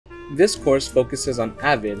This course focuses on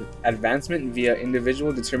AVID, Advancement via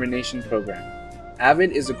Individual Determination Program.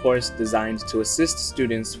 AVID is a course designed to assist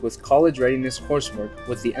students with college readiness coursework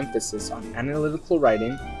with the emphasis on analytical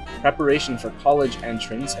writing, preparation for college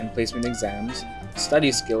entrance and placement exams, study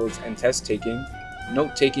skills and test taking,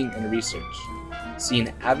 note-taking, and research. See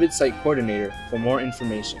an AVID site coordinator for more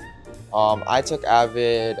information. I took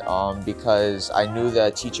AVID because I knew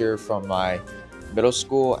the teacher from my middle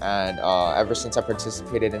school, and ever since I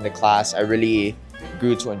participated in the class, I really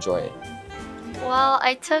grew to enjoy it. Well,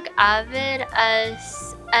 I took AVID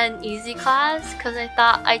as an easy class because I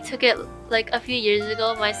thought I took it like a few years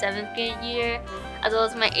ago, my 7th grade year, as well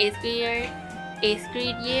as my 8th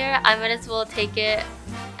grade year. I might as well take it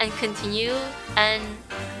and continue, and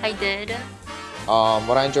I did.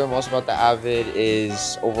 What I enjoy most about the AVID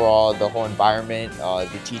is overall the whole environment.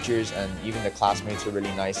 The teachers and even the classmates are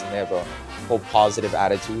really nice, and they have a whole positive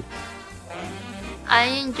attitude. I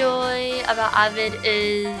enjoy about AVID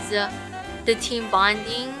is the team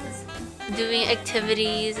bondings, doing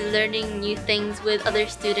activities, learning new things with other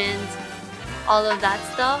students, all of that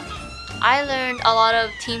stuff. I learned a lot of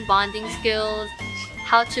team bonding skills,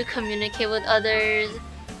 how to communicate with others,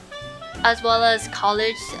 as well as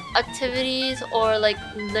college activities, or like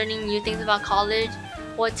learning new things about college,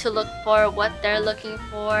 what to look for, what they're looking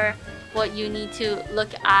for, what you need to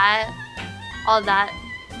look at, all that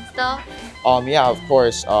stuff. Yeah, of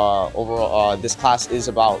course. Overall, this class is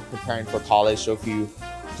about preparing for college, so if you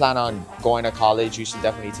plan on going to college, you should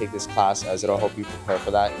definitely take this class, as it'll help you prepare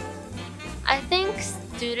for that. I think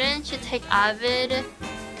students should take AVID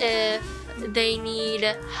if they need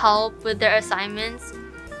help with their assignments.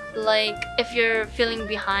 Like if you're feeling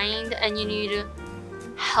behind and you need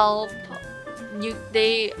help,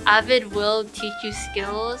 AVID will teach you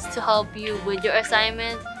skills to help you with your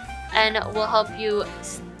assignments and will help you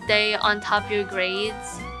stay on top of your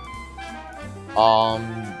grades. I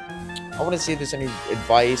wouldn't say there's any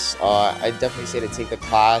advice. I definitely say to take the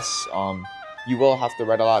class. You will have to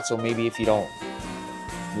write a lot, so maybe if you don't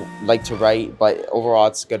like to write, but overall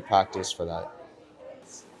it's good practice for that.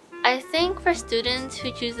 I think for students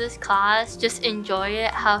who choose this class, just enjoy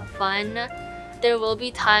it, have fun. There will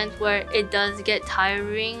be times where it does get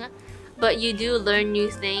tiring, but you do learn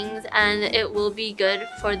new things and it will be good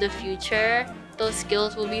for the future. Those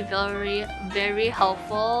skills will be very, very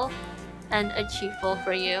helpful and achievable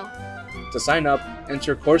for you. To sign up,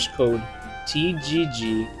 enter course code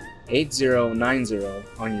TGG8090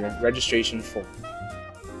 on your registration form.